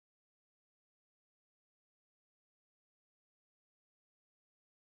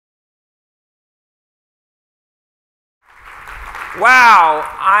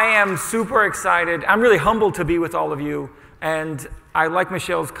Wow, I am super excited. I'm really humbled to be with all of you. And I like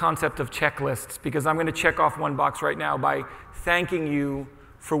Michelle's concept of checklists because I'm going to check off one box right now by thanking you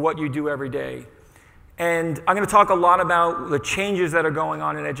for what you do every day. And I'm going to talk a lot about the changes that are going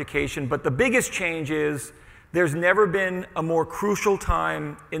on in education, but the biggest change is there's never been a more crucial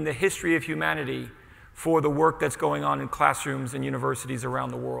time in the history of humanity for the work that's going on in classrooms and universities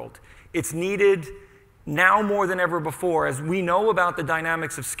around the world. It's needed now more than ever before. As we know about the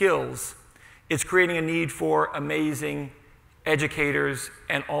dynamics of skills, it's creating a need for amazing educators,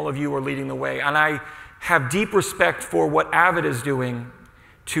 and all of you are leading the way. And I have deep respect for what AVID is doing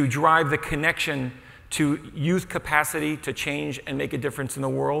to drive the connection to youth capacity to change and make a difference in the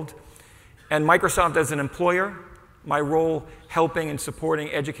world. And Microsoft as an employer, my role helping and supporting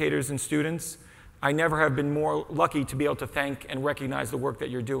educators and students, I never have been more lucky to be able to thank and recognize the work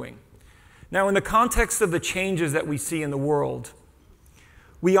that you're doing. Now, in the context of the changes that we see in the world,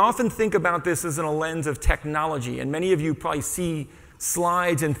 we often think about this as in a lens of technology, and many of you probably see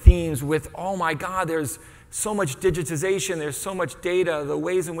slides and themes with, oh my God, there's so much digitization, there's so much data, the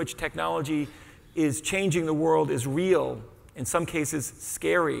ways in which technology is changing the world is real, in some cases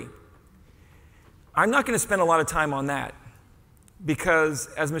scary. I'm not going to spend a lot of time on that because,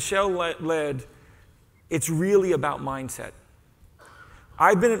 as Michelle led, it's really about mindset.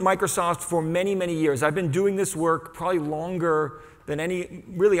 I've been at Microsoft for many, many years. I've been doing this work probably longer than any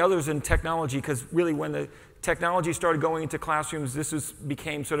really others in technology, because really when the technology started going into classrooms, this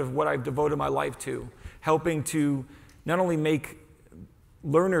became sort of what I've devoted my life to, helping to not only make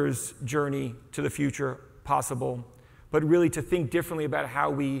learners' journey to the future possible, but really to think differently about how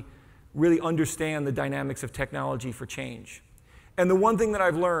we really understand the dynamics of technology for change. And the one thing that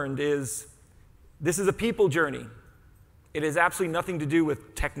I've learned is this is a people journey. It has absolutely nothing to do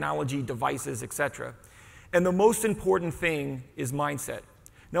with technology, devices, etc. And the most important thing is mindset.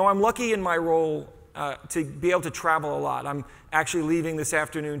 Now, I'm lucky in my role to be able to travel a lot. I'm actually leaving this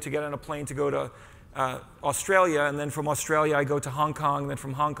afternoon to get on a plane to go to Australia, and then from Australia I go to Hong Kong, and then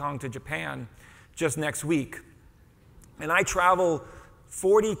from Hong Kong to Japan just next week. And I travel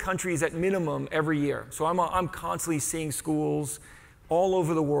 40 countries at minimum every year. So I'm constantly seeing schools all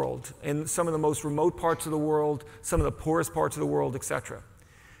over the world, in some of the most remote parts of the world, some of the poorest parts of the world, etc.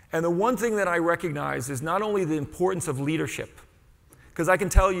 And the one thing that I recognize is not only the importance of leadership, because I can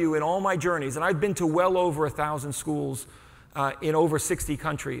tell you in all my journeys, and I've been to well over 1,000 schools in over 60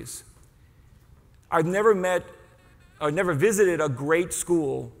 countries, I've never visited a great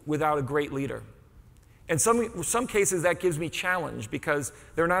school without a great leader. In some cases that gives me challenge because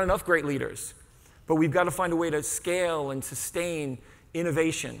there are not enough great leaders. But we've got to find a way to scale and sustain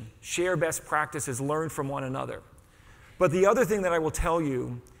innovation, share best practices, learn from one another. But the other thing that I will tell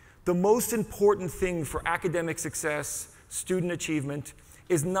you, the most important thing for academic success, student achievement,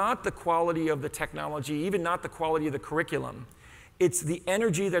 is not the quality of the technology, even not the quality of the curriculum. It's the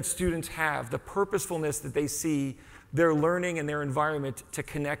energy that students have, the purposefulness that they see their learning and their environment to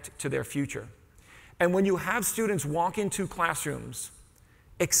connect to their future. And when you have students walk into classrooms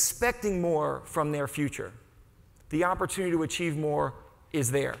expecting more from their future, the opportunity to achieve more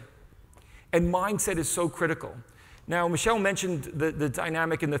is there. And mindset is so critical. Now, Michelle mentioned the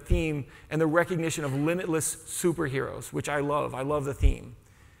dynamic and the theme and the recognition of limitless superheroes, which I love. I love the theme.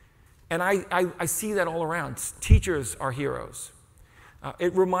 And I see that all around. Teachers are heroes.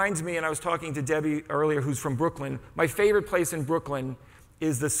 It reminds me, and I was talking to Debbie earlier, who's from Brooklyn, my favorite place in Brooklyn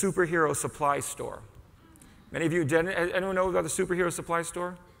is the Superhero Supply Store. Many of you, anyone know about the Superhero Supply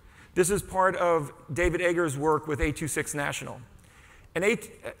Store? This is part of David Eger's work with 826 National. And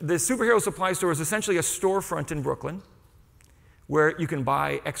the Superhero Supply Store is essentially a storefront in Brooklyn where you can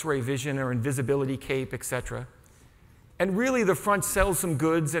buy X-ray vision or invisibility cape, etc. And really the front sells some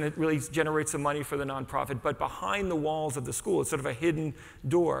goods and it really generates some money for the nonprofit, but behind the walls of the school, it's sort of a hidden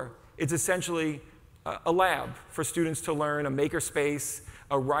door. It's essentially a lab for students to learn, a maker space,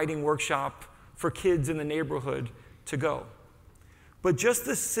 a writing workshop for kids in the neighborhood to go. But just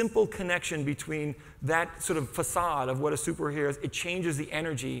the simple connection between that sort of facade of what a superhero is, it changes the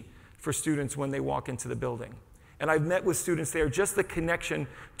energy for students when they walk into the building. And I've met with students there, just the connection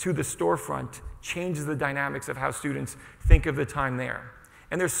to the storefront changes the dynamics of how students think of the time there.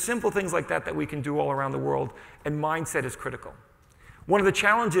 And there's simple things like that that we can do all around the world, and mindset is critical. One of the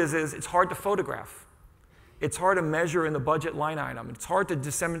challenges is it's hard to photograph. It's hard to measure in the budget line item. It's hard to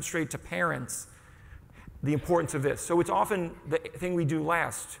demonstrate to parents the importance of this. So it's often the thing we do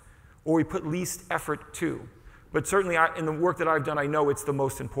last, or we put least effort to. But certainly in the work that I've done, I know it's the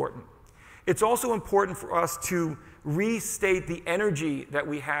most important. It's also important for us to restate the energy that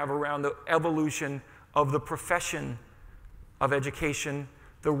we have around the evolution of the profession of education,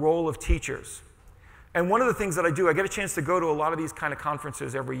 the role of teachers. And one of the things that I do, I get a chance to go to a lot of these kind of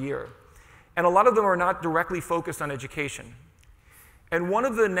conferences every year. And a lot of them are not directly focused on education. And one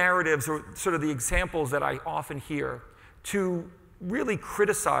of the narratives, or sort of the examples that I often hear to really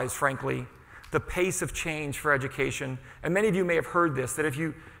criticize, frankly, the pace of change for education, and many of you may have heard this, that if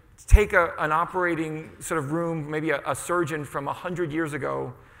you take an operating sort of room, maybe a surgeon from 100 years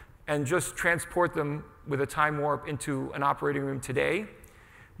ago, and just transport them with a time warp into an operating room today,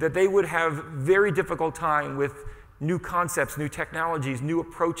 that they would have very difficult time with new concepts, new technologies, new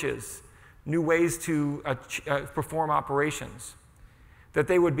approaches, new ways to perform operations, that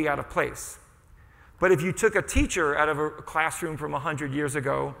they would be out of place. But if you took a teacher out of a classroom from 100 years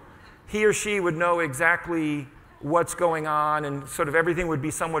ago, he or she would know exactly what's going on, and sort of everything would be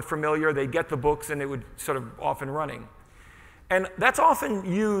somewhat familiar. They'd get the books, and it would sort of off and running. And that's often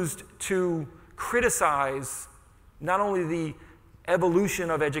used to criticize not only the evolution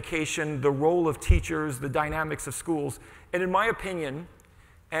of education, the role of teachers, the dynamics of schools, and in my opinion,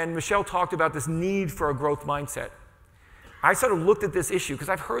 and Michelle talked about this need for a growth mindset. I sort of looked at this issue because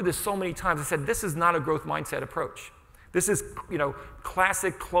I've heard this so many times. I said, this is not a growth mindset approach. This is,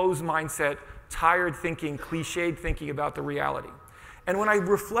 classic closed mindset, tired thinking, cliched thinking about the reality. And when I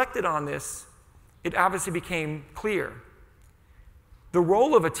reflected on this, it obviously became clear. The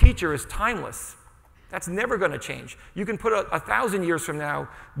role of a teacher is timeless. That's never going to change. You can put 1,000 years from now,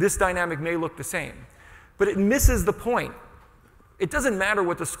 this dynamic may look the same. But it misses the point. It doesn't matter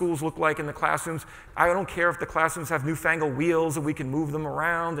what the schools look like in the classrooms. I don't care if the classrooms have newfangled wheels and we can move them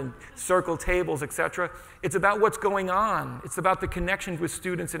around and circle tables, etc. It's about what's going on. It's about the connections with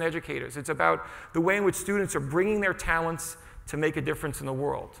students and educators. It's about the way in which students are bringing their talents to make a difference in the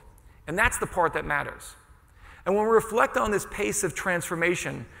world. And that's the part that matters. And when we reflect on this pace of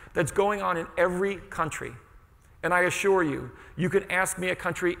transformation that's going on in every country, and I assure you, you can ask me a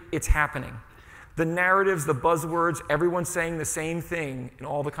country, it's happening. The narratives, the buzzwords, everyone's saying the same thing in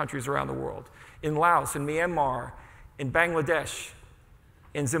all the countries around the world. In Laos, in Myanmar, in Bangladesh,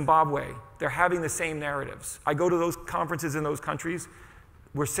 in Zimbabwe, they're having the same narratives. I go to those conferences in those countries,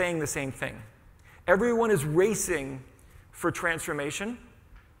 we're saying the same thing. Everyone is racing for transformation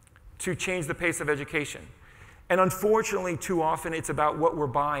to change the pace of education. And unfortunately, too often, it's about what we're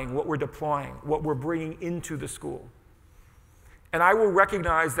buying, what we're deploying, what we're bringing into the school. And I will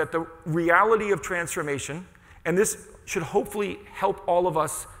recognize that the reality of transformation, and this should hopefully help all of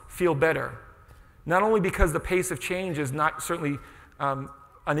us feel better, not only because the pace of change is not certainly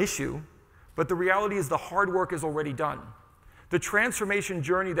an issue, but the reality is the hard work is already done. The transformation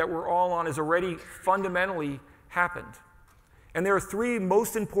journey that we're all on has already fundamentally happened. And there are three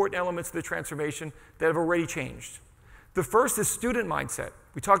most important elements of the transformation that have already changed. The first is student mindset.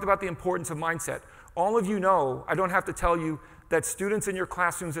 We talked about the importance of mindset. All of you know, I don't have to tell you, that students in your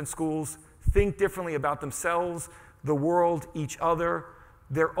classrooms and schools think differently about themselves, the world, each other,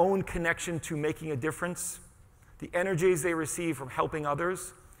 their own connection to making a difference, the energies they receive from helping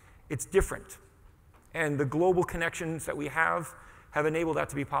others. It's different. And the global connections that we have enabled that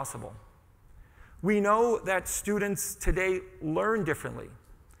to be possible. We know that students today learn differently.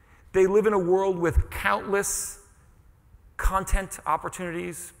 They live in a world with countless content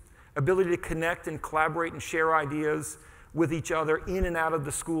opportunities, ability to connect and collaborate and share ideas with each other in and out of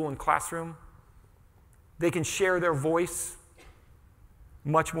the school and classroom. They can share their voice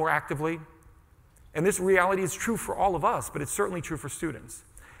much more actively. And this reality is true for all of us, but it's certainly true for students.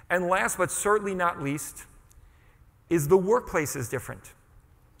 And last but certainly not least is the workplace is different.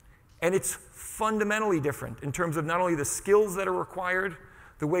 And it's fundamentally different in terms of not only the skills that are required,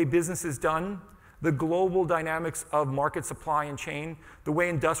 the way business is done, the global dynamics of market supply and chain, the way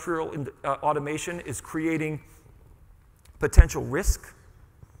industrial automation is creating potential risk.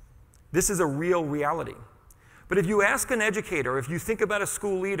 This is a real reality. But if you ask an educator, if you think about a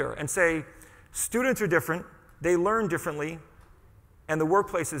school leader and say, students are different, they learn differently, and the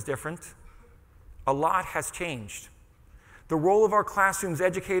workplace is different, a lot has changed. The role of our classrooms,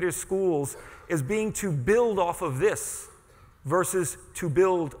 educators, schools, is being to build off of this versus to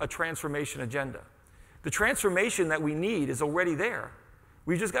build a transformation agenda. The transformation that we need is already there.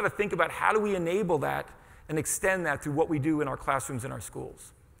 We've just got to think about how do we enable that and extend that through what we do in our classrooms and our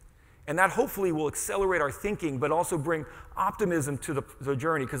schools. And that hopefully will accelerate our thinking, but also bring optimism to the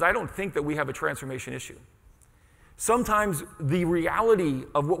journey, because I don't think that we have a transformation issue. Sometimes the reality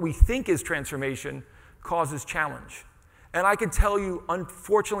of what we think is transformation causes challenge. And I can tell you,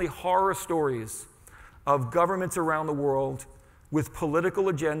 unfortunately, horror stories of governments around the world with political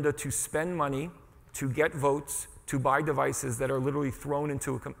agenda to spend money, to get votes, to buy devices that are literally thrown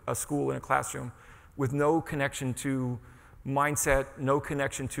into a school and a classroom with no connection to mindset, no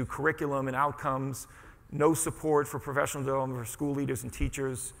connection to curriculum and outcomes, no support for professional development for school leaders and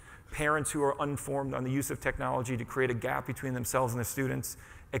teachers, parents who are uninformed on the use of technology to create a gap between themselves and their students,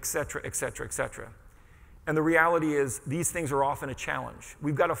 et cetera, et cetera, et cetera. And the reality is these things are often a challenge.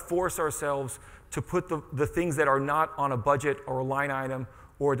 We've got to force ourselves to put the things that are not on a budget or a line item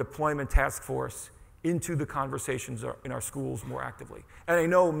or a deployment task force into the conversations in our schools more actively. And I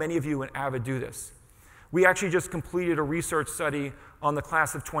know many of you in AVID do this. We actually just completed a research study on the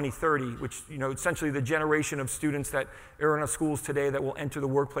class of 2030, which, essentially the generation of students that are in our schools today that will enter the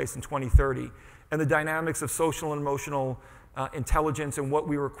workplace in 2030, and the dynamics of social and emotional intelligence and what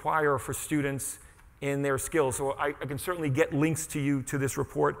we require for students in their skills. So I can certainly get links to you to this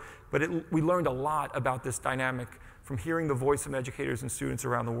report, but we learned a lot about this dynamic from hearing the voice of educators and students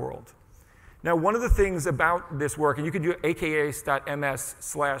around the world. Now, one of the things about this work, and you can do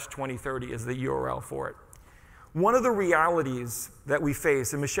aks.ms/2030 is the URL for it. One of the realities that we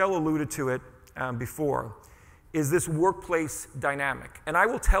face, and Michelle alluded to it before, is this workplace dynamic. And I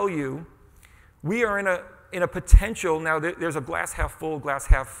will tell you, we are in a potential, now there's a glass half full, glass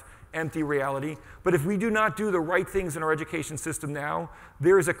half empty reality, but if we do not do the right things in our education system now,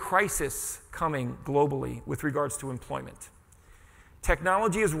 there is a crisis coming globally with regards to employment.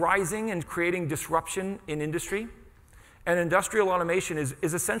 Technology is rising and creating disruption in industry, and industrial automation is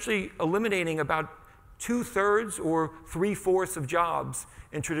essentially eliminating about 2/3 or 3/4 of jobs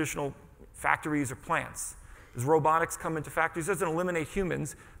in traditional factories or plants. As robotics come into factories, it doesn't eliminate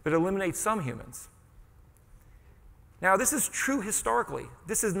humans, but it eliminates some humans. Now, this is true historically.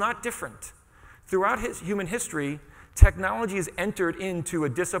 This is not different. Throughout human history, technology has entered into a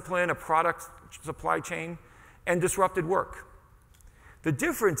discipline, a product supply chain, and disrupted work. The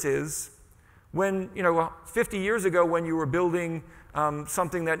difference is when, 50 years ago when you were building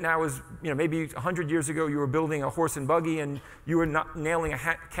something that now is, maybe 100 years ago you were building a horse and buggy and you were not nailing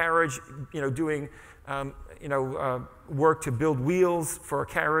a carriage, doing, work to build wheels for a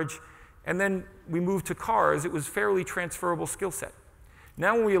carriage. And then we moved to cars, it was fairly transferable skill set.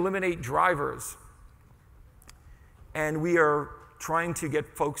 Now when we eliminate drivers and we are trying to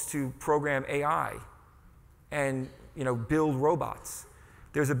get folks to program AI and build robots,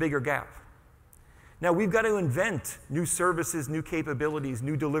 there's a bigger gap. Now we've got to invent new services, new capabilities,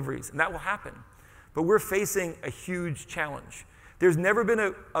 new deliveries, and that will happen. But we're facing a huge challenge. There's never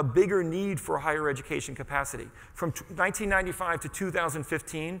been a bigger need for higher education capacity. From 1995 to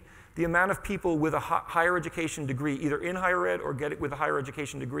 2015, the amount of people with a higher education degree, either in higher ed or get it with a higher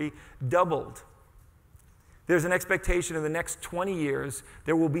education degree, doubled. There's an expectation in the next 20 years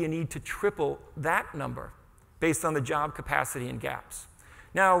there will be a need to triple that number based on the job capacity and gaps.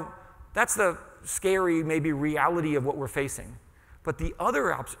 Now, that's the scary, maybe, reality of what we're facing. But the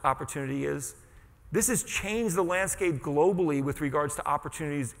other opportunity is this has changed the landscape globally with regards to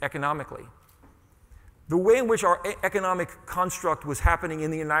opportunities economically. The way in which our economic construct was happening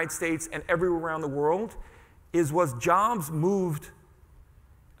in the United States and everywhere around the world was jobs moved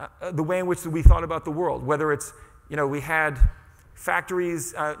the way in which we thought about the world. Whether it's, we had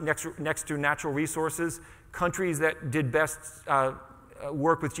factories next to natural resources, countries that did best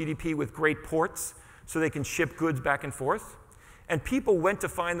work with GDP with great ports so they can ship goods back and forth. And people went to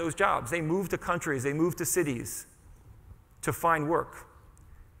find those jobs. They moved to countries, they moved to cities to find work.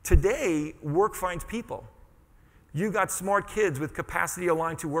 Today, work finds people. You got smart kids with capacity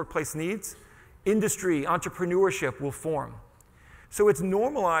aligned to workplace needs. Industry, entrepreneurship will form. So it's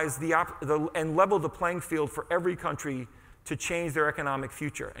normalized and leveled the playing field for every country to change their economic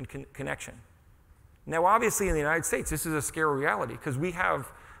future and connection. Now, obviously, in the United States, this is a scary reality because we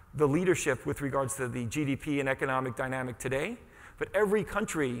have the leadership with regards to the GDP and economic dynamic today. But every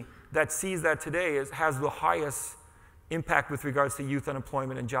country that sees that today has the highest impact with regards to youth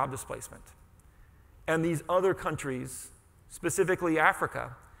unemployment and job displacement. And these other countries, specifically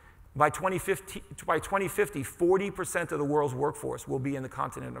Africa, by 2050, 40% of the world's workforce will be in the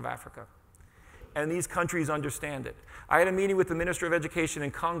continent of Africa. And these countries understand it. I had a meeting with the Minister of Education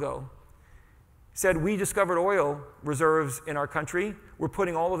in Congo. He said, we discovered oil reserves in our country. We're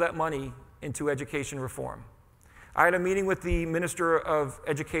putting all of that money into education reform. I had a meeting with the Minister of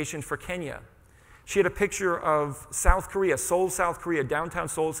Education for Kenya. She had a picture of South Korea, Seoul, South Korea, downtown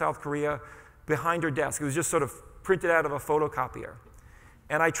Seoul, South Korea, behind her desk. It was just sort of printed out of a photocopier.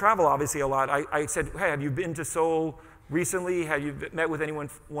 And I travel, obviously, a lot. I said, hey, have you been to Seoul recently? Have you met with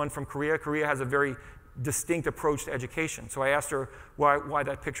anyone from Korea? Korea has a very distinct approach to education. So I asked her why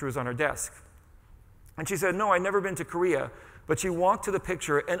that picture was on her desk. And she said, no, I've never been to Korea. But she walked to the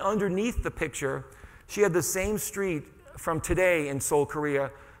picture, and underneath the picture, she had the same street from today in Seoul,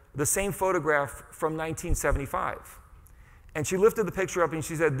 Korea, the same photograph from 1975. And she lifted the picture up and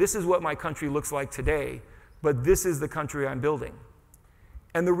she said, this is what my country looks like today, but this is the country I'm building.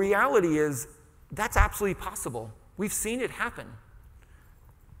 And the reality is, that's absolutely possible. We've seen it happen.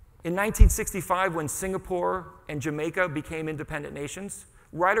 In 1965, when Singapore and Jamaica became independent nations,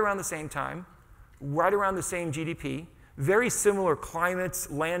 right around the same time, right around the same GDP, very similar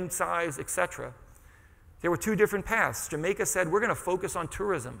climates, land size, etc. There were two different paths. Jamaica said, we're going to focus on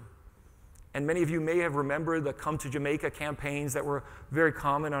tourism. And many of you may have remembered the Come to Jamaica campaigns that were very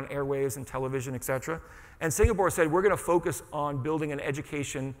common on airwaves and television, etc. And Singapore said, we're going to focus on building an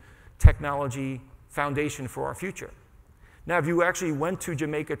education technology foundation for our future. Now, if you actually went to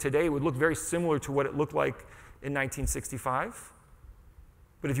Jamaica today, it would look very similar to what it looked like in 1965.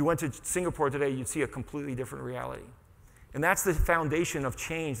 But if you went to Singapore today, you'd see a completely different reality. And that's the foundation of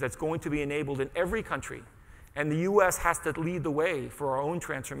change that's going to be enabled in every country. And the US has to lead the way for our own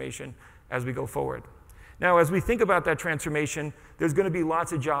transformation as we go forward. Now, as we think about that transformation, there's going to be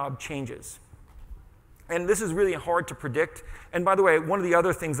lots of job changes. And this is really hard to predict. And by the way, one of the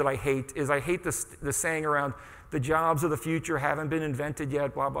other things that I hate is I hate the saying around the jobs of the future haven't been invented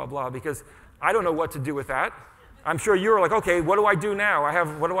yet, blah, blah, blah, because I don't know what to do with that. I'm sure you're like, okay, what do I do now?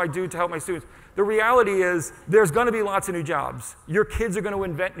 What do I do to help my students? The reality is there's going to be lots of new jobs. Your kids are going to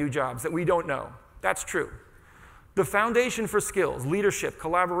invent new jobs that we don't know. That's true. The foundation for skills, leadership,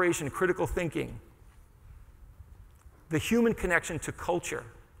 collaboration, critical thinking, the human connection to culture,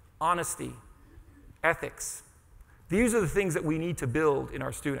 honesty, ethics. These are the things that we need to build in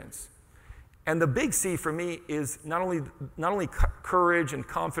our students. And the big C for me is not only courage and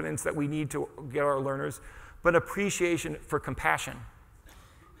confidence that we need to get our learners, but appreciation for compassion.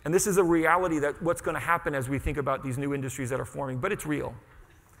 And this is a reality that what's going to happen as we think about these new industries that are forming, but it's real.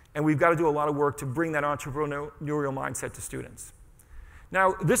 And we've got to do a lot of work to bring that entrepreneurial mindset to students.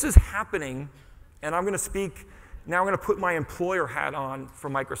 Now, this is happening, and I'm going to put my employer hat on for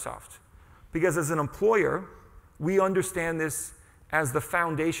Microsoft. Because as an employer, we understand this as the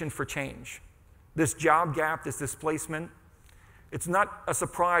foundation for change. This job gap, this displacement, it's not a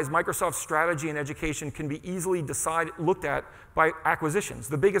surprise. Microsoft's strategy in education can be easily looked at by acquisitions.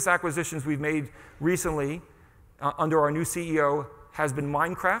 The biggest acquisitions we've made recently under our new CEO has been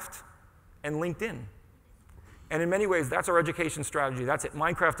Minecraft and LinkedIn. And in many ways, that's our education strategy. That's it,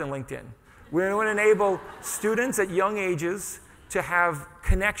 Minecraft and LinkedIn. We're going to enable students at young ages to have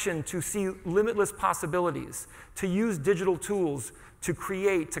connection, to see limitless possibilities, to use digital tools, to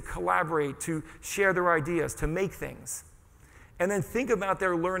create, to collaborate, to share their ideas, to make things. And then think about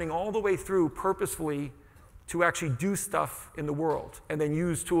their learning all the way through purposefully to actually do stuff in the world, and then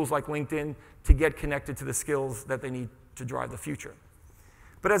use tools like LinkedIn to get connected to the skills that they need to drive the future.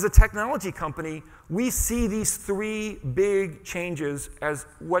 But as a technology company, we see these three big changes as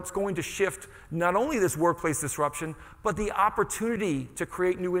what's going to shift not only this workplace disruption, but the opportunity to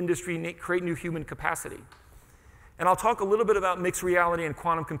create new industry, create new human capacity. And I'll talk a little bit about mixed reality and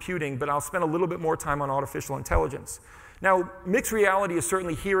quantum computing, but I'll spend a little bit more time on artificial intelligence. Now, mixed reality is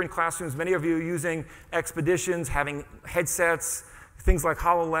certainly here in classrooms. Many of you are using expeditions, having headsets, things like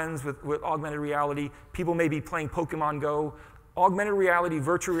HoloLens with augmented reality. People may be playing Pokemon Go. Augmented reality,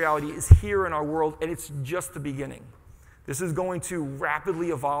 virtual reality is here in our world, and it's just the beginning. This is going to rapidly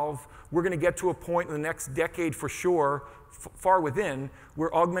evolve. We're going to get to a point in the next decade for sure, far within,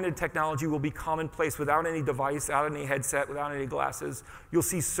 where augmented technology will be commonplace without any device, without any headset, without any glasses. You'll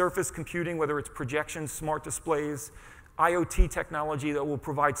see surface computing, whether it's projections, smart displays, IoT technology that will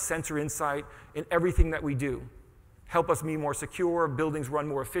provide sensor insight in everything that we do. Help us be more secure, buildings run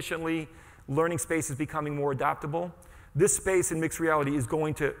more efficiently, learning space is becoming more adaptable. This space in mixed reality is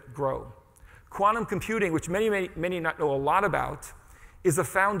going to grow. Quantum computing, which many not know a lot about, is a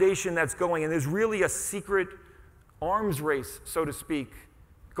foundation that's going, and there's really a secret arms race, so to speak,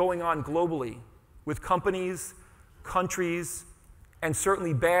 going on globally with companies, countries, and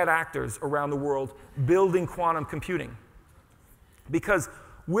certainly bad actors around the world building quantum computing. Because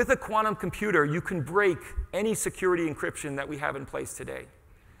with a quantum computer, you can break any security encryption that we have in place today.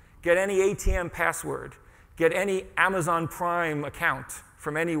 Get any ATM password, get any Amazon Prime account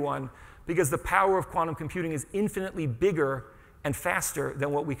from anyone, because the power of quantum computing is infinitely bigger and faster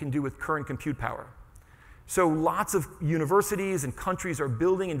than what we can do with current compute power. So lots of universities and countries are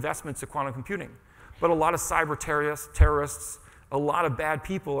building investments in quantum computing. But a lot of cyber terrorists, a lot of bad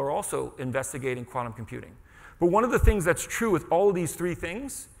people are also investigating quantum computing. But one of the things that's true with all of these three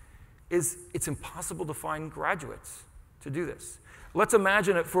things is it's impossible to find graduates to do this. Let's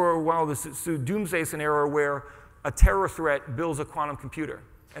imagine it for a while, this doomsday scenario where a terror threat builds a quantum computer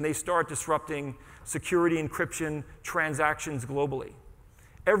and they start disrupting security, encryption, transactions globally.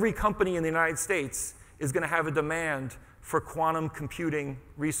 Every company in the United States is going to have a demand for quantum computing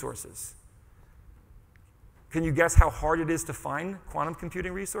resources. Can you guess how hard it is to find quantum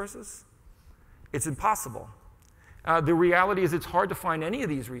computing resources? It's impossible. The reality is it's hard to find any of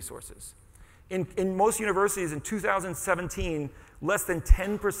these resources. In most universities in 2017, less than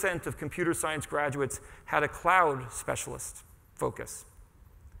 10% of computer science graduates had a cloud specialist focus.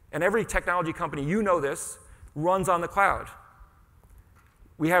 And every technology company, you know this, runs on the cloud.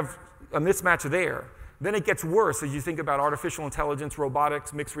 We have a mismatch there. Then it gets worse as you think about artificial intelligence,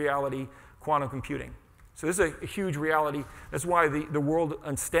 robotics, mixed reality, quantum computing. So this is a huge reality. That's why the world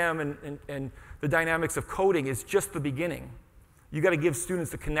on STEM and the dynamics of coding is just the beginning. You've got to give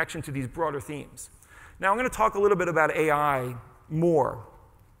students the connection to these broader themes. Now I'm going to talk a little bit about AI more.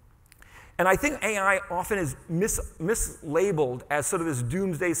 And I think AI often is mislabeled as sort of this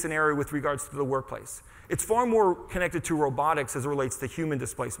doomsday scenario with regards to the workplace. It's far more connected to robotics as it relates to human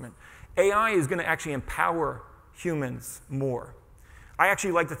displacement. AI is going to actually empower humans more. I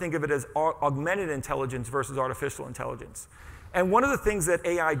actually like to think of it as augmented intelligence versus artificial intelligence. And one of the things that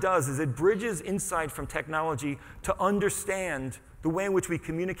AI does is it bridges insight from technology to understand the way in which we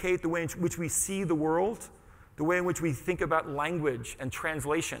communicate, the way in which we see the world, the way in which we think about language and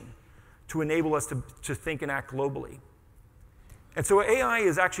translation to enable us to think and act globally. And so AI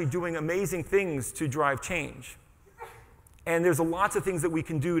is actually doing amazing things to drive change. And there's lots of things that we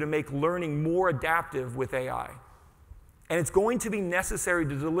can do to make learning more adaptive with AI. And it's going to be necessary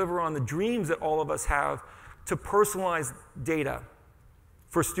to deliver on the dreams that all of us have to personalize data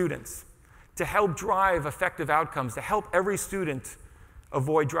for students, to help drive effective outcomes, to help every student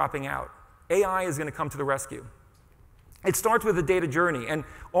avoid dropping out. AI is going to come to the rescue. It starts with a data journey. And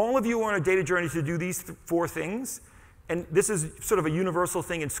all of you are on a data journey to do these four things. And this is sort of a universal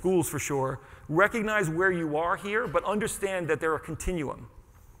thing in schools for sure. Recognize where you are here, but understand that they're a continuum.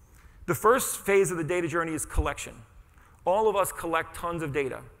 The first phase of the data journey is collection. All of us collect tons of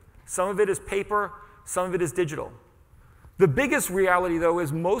data. Some of it is paper, some of it is digital. The biggest reality, though,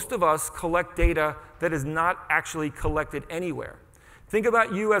 is most of us collect data that is not actually collected anywhere. Think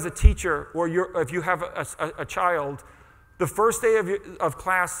about you as a teacher, or if you have a child, the first day of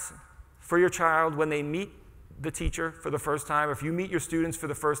class for your child when they meet the teacher for the first time, if you meet your students for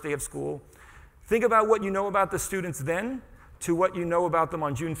the first day of school, think about what you know about the students then to what you know about them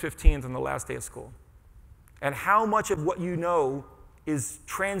on June 15th on the last day of school. And how much of what you know is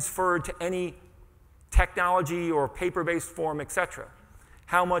transferred to any technology or paper-based form, etc.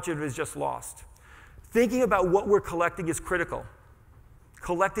 How much of it is just lost? Thinking about what we're collecting is critical.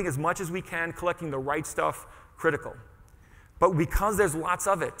 Collecting as much as we can, collecting the right stuff, critical. But because there's lots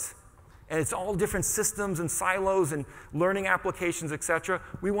of it, and it's all different systems and silos and learning applications, etc.,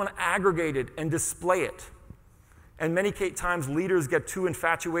 we want to aggregate it and display it. And many times leaders get too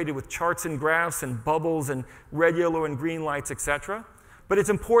infatuated with charts and graphs and bubbles and red, yellow, and green lights, etc. But it's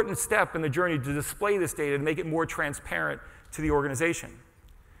an important step in the journey to display this data to make it more transparent to the organization.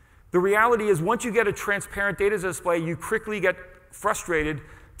 The reality is once you get a transparent data display, you quickly get frustrated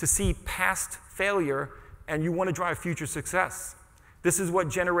to see past failure and you want to drive future success. This is what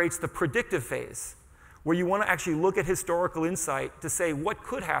generates the predictive phase, where you want to actually look at historical insight to say what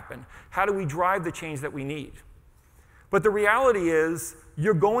could happen, how do we drive the change that we need. But the reality is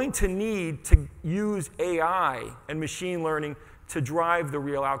you're going to need to use AI and machine learning to drive the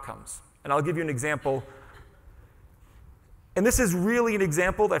real outcomes. And I'll give you an example. And this is really an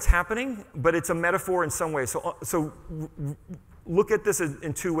example that's happening, but it's a metaphor in some way. So look at this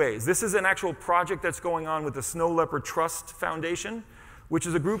in two ways. This is an actual project that's going on with the Snow Leopard Trust Foundation, which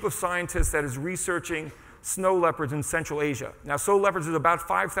is a group of scientists that is researching snow leopards in Central Asia. Now, snow leopards is about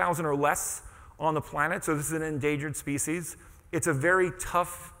 5,000 or less on the planet, so this is an endangered species. It's a very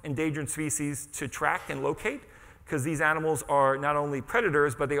tough endangered species to track and locate because these animals are not only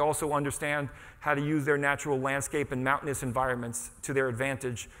predators, but they also understand how to use their natural landscape and mountainous environments to their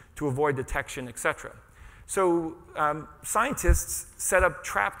advantage to avoid detection, etc. So scientists set up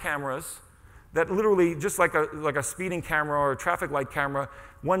trap cameras that literally, just like a speeding camera or a traffic light camera,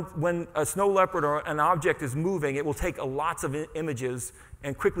 when a snow leopard or an object is moving, it will take lots of images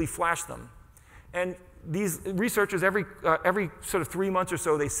and quickly flash them. And these researchers, every sort of 3 months or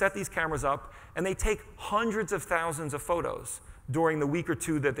so, they set these cameras up, and they take hundreds of thousands of photos during the week or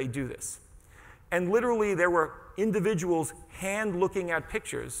two that they do this. And literally, there were individuals hand-looking at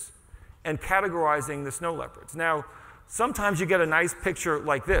pictures and categorizing the snow leopards. Now, sometimes you get a nice picture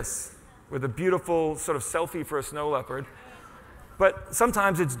like this, with a beautiful sort of selfie for a snow leopard. But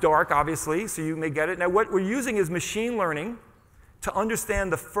sometimes it's dark, obviously, so you may get it. Now, what we're using is machine learning to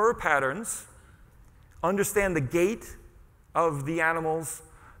understand the fur patterns, understand the gait of the animals,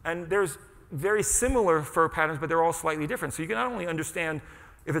 and there's very similar fur patterns, but they're all slightly different. So you can not only understand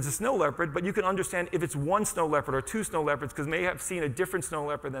if it's a snow leopard, but you can understand if it's one snow leopard or two snow leopards, because you may have seen a different snow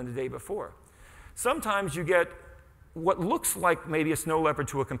leopard than the day before. Sometimes you get what looks like maybe a snow leopard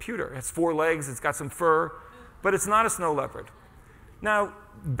to a computer. It has 4 legs, it's got some fur, but it's not a snow leopard. Now,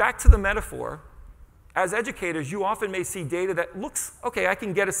 back to the metaphor, as educators, you often may see data that looks, okay, I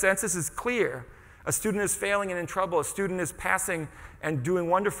can get a sense, this is clear. A student is failing and in trouble, a student is passing and doing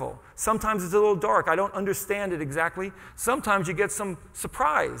wonderful. Sometimes it's a little dark, I don't understand it exactly. Sometimes you get some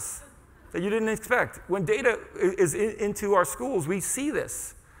surprise that you didn't expect. When data is into our schools, we see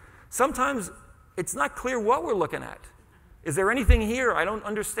this. Sometimes it's not clear what we're looking at. Is there anything here I don't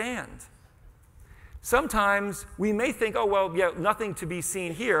understand? Sometimes we may think, oh, well, yeah, nothing to be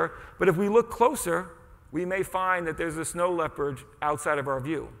seen here, but if we look closer, we may find that there's a snow leopard outside of our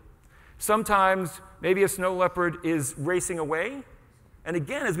view. Sometimes maybe a snow leopard is racing away. And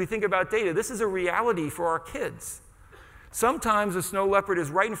again, as we think about data, this is a reality for our kids. Sometimes a snow leopard is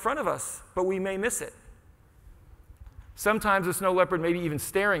right in front of us, but we may miss it. Sometimes a snow leopard may be even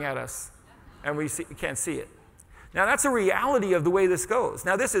staring at us, and we can't see it. Now, that's a reality of the way this goes.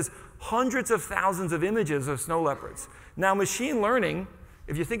 Now, this is hundreds of thousands of images of snow leopards. Now, machine learning,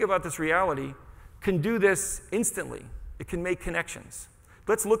 if you think about this reality, can do this instantly. It can make connections.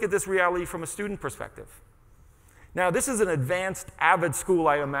 Let's look at this reality from a student perspective. Now, this is an advanced AVID school,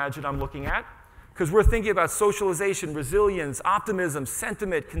 I imagine I'm looking at, because we're thinking about socialization, resilience, optimism,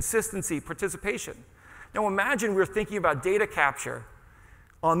 sentiment, consistency, participation. Now, imagine we're thinking about data capture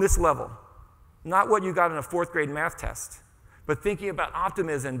on this level. Not what you got in a 4th grade math test, but thinking about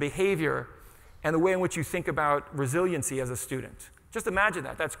optimism, behavior, and the way in which you think about resiliency as a student. Just imagine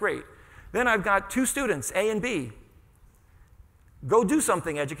that. That's great. Then I've got 2 students, A and B. Go do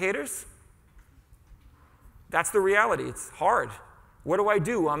something, educators. That's the reality. It's hard. What do I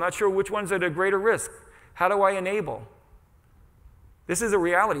do? I'm not sure which one's at a greater risk. How do I enable? This is a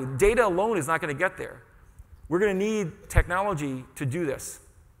reality. Data alone is not going to get there. We're going to need technology to do this.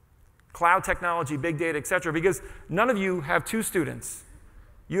 Cloud technology, big data, et cetera, because none of you have 2 students.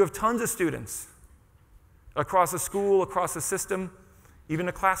 You have tons of students across a school, across a system, even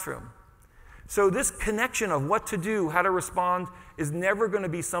a classroom. So this connection of what to do, how to respond, is never going to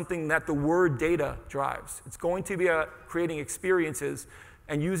be something that the word data drives. It's going to be creating experiences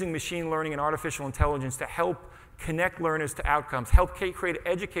and using machine learning and artificial intelligence to help connect learners to outcomes, help create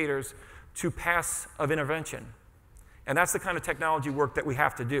educators to paths of intervention. And that's the kind of technology work that we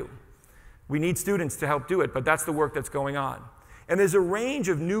have to do. We need students to help do it, but that's the work that's going on. And there's a range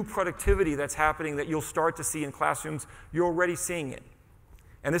of new productivity that's happening that you'll start to see in classrooms. You're already seeing it.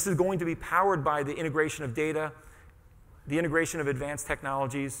 And this is going to be powered by the integration of data, the integration of advanced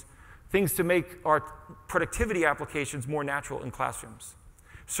technologies, things to make our productivity applications more natural in classrooms.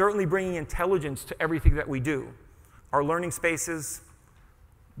 Certainly bringing intelligence to everything that we do. Our learning spaces,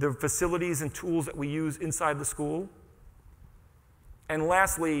 the facilities and tools that we use inside the school. And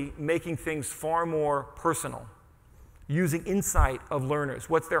lastly, making things far more personal. Using insight of learners.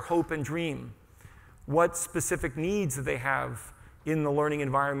 What's their hope and dream? What specific needs do they have in the learning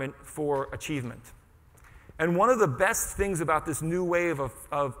environment for achievement? And one of the best things about this new wave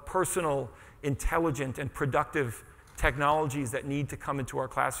of personal, intelligent, and productive technologies that need to come into our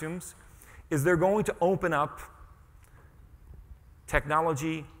classrooms is they're going to open up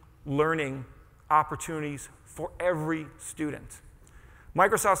technology, learning opportunities for every student.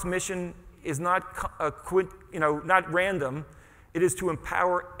 Microsoft's mission is not random. It is to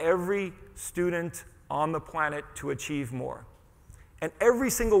empower every student on the planet to achieve more. And every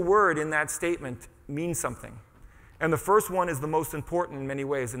single word in that statement means something. And the first one is the most important in many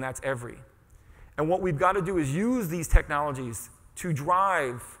ways, and that's every. And what we've got to do is use these technologies to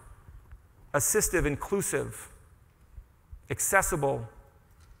drive assistive, inclusive, accessible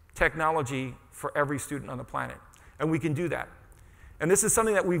technology for every student on the planet. And we can do that. And this is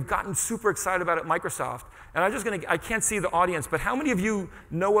something that we've gotten super excited about at Microsoft. And I can't see the audience, but how many of you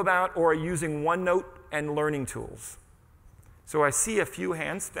know about or are using OneNote and learning tools? So I see a few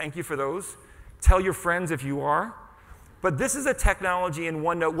hands. Thank you for those. Tell your friends if you are. But this is a technology in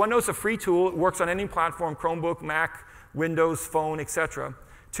OneNote. OneNote's a free tool. It works on any platform, Chromebook, Mac, Windows, phone, et cetera,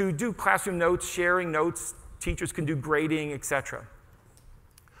 to do classroom notes, sharing notes. Teachers can do grading, et cetera.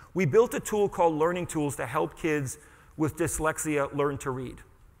 We built a tool called Learning Tools to help kids with dyslexia learn to read.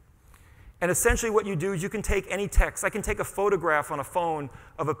 And essentially what you do is you can take any text. I can take a photograph on a phone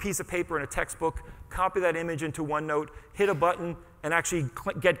of a piece of paper in a textbook, copy that image into OneNote, hit a button, and actually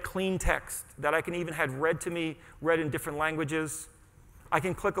get clean text that I can even have read to me, read in different languages. I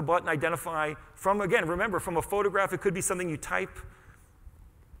can click a button, identify from, again, remember, from a photograph, it could be something you type.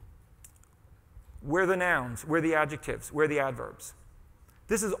 Where are the nouns? Where are the adjectives? Where are the adverbs?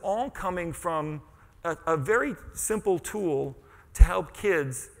 This is all coming from a very simple tool to help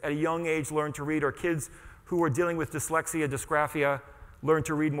kids at a young age learn to read, or kids who are dealing with dyslexia, dysgraphia, learn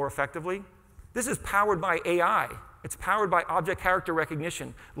to read more effectively. This is powered by AI. It's powered by object character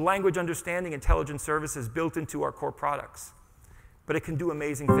recognition, language understanding, intelligence services built into our core products. But it can do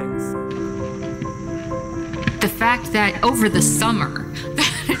amazing things. The fact that over the summer,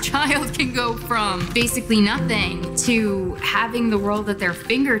 that a child can go from basically nothing to having the world at their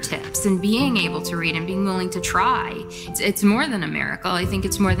fingertips and being able to read and being willing to try, it's more than a miracle. I think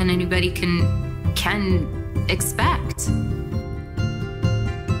it's more than anybody can expect.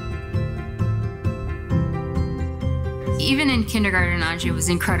 Even in kindergarten, Anjay was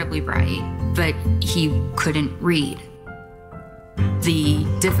incredibly bright, but he couldn't read. The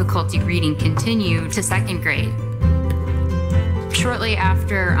difficulty reading continued to second grade. Shortly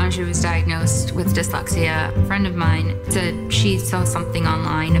after Anjay was diagnosed with dyslexia, a friend of mine said she saw something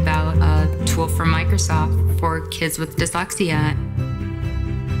online about a tool from Microsoft for kids with dyslexia.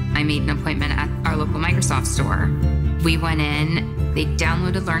 I made an appointment at our local Microsoft store. We went in, they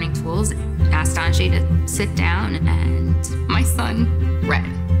downloaded learning tools, asked Anjay to sit down, and my son read.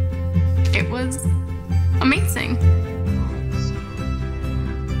 It was amazing.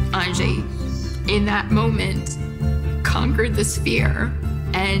 Anjay, in that moment, conquered this fear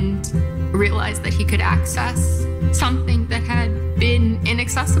and realized that he could access something that had been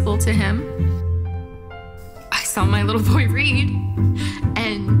inaccessible to him. I saw my little boy read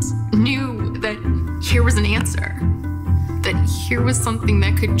and knew that here was an answer, that here was something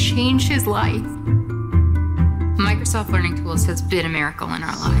that could change his life. Microsoft Learning Tools has been a miracle in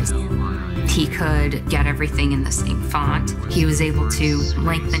our lives. He could get everything in the same font. He was able to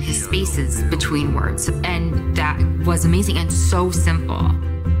lengthen his spaces between words, and that was amazing and so simple.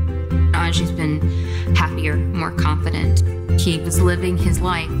 Anjay's been happier, more confident. He was living his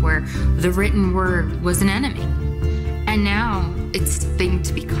life where the written word was an enemy, and now it's a thing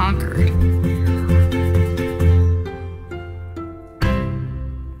to be conquered.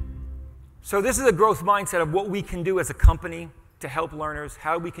 So this is a growth mindset of what we can do as a company to help learners,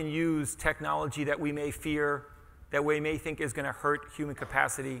 how we can use technology that we may fear, that we may think is going to hurt human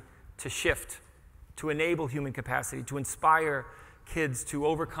capacity, to shift, to enable human capacity, to inspire kids to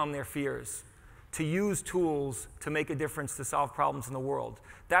overcome their fears, to use tools to make a difference, to solve problems in the world.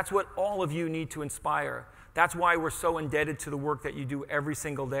 That's what all of you need to inspire. That's why we're so indebted to the work that you do every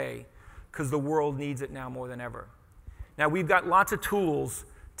single day, because the world needs it now more than ever. Now, we've got lots of tools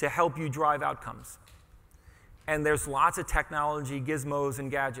to help you drive outcomes. And there's lots of technology, gizmos,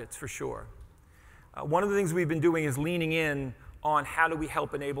 and gadgets for sure. One of the things we've been doing is leaning in on how do we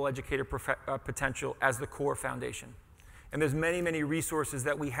help enable educator potential as the core foundation. And there's many, many resources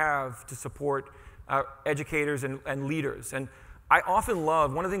that we have to support educators and leaders. And I often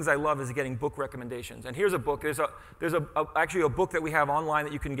love, one of the things I love is getting book recommendations. And here's a book. There's actually a book that we have online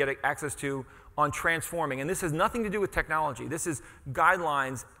that you can get access to on transforming. And this has nothing to do with technology. This is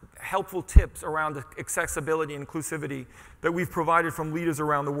guidelines, helpful tips around accessibility and inclusivity that we've provided from leaders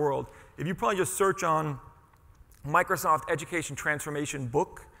around the world. If you probably just search on Microsoft Education Transformation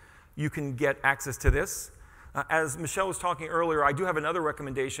book, you can get access to this. As Michelle was talking earlier, I do have another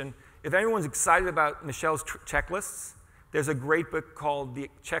recommendation. If anyone's excited about Michelle's checklists, there's a great book called The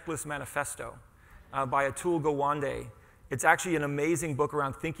Checklist Manifesto by Atul Gawande. It's actually an amazing book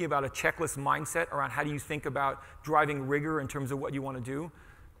around thinking about a checklist mindset, around how do you think about driving rigor in terms of what you want to do.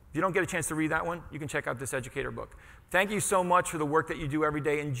 If you don't get a chance to read that one, you can check out this educator book. Thank you so much for the work that you do every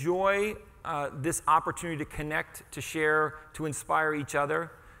day. Enjoy this opportunity to connect, to share, to inspire each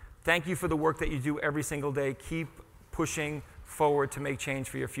other. Thank you for the work that you do every single day. Keep pushing forward to make change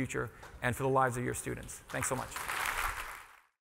for your future and for the lives of your students. Thanks so much.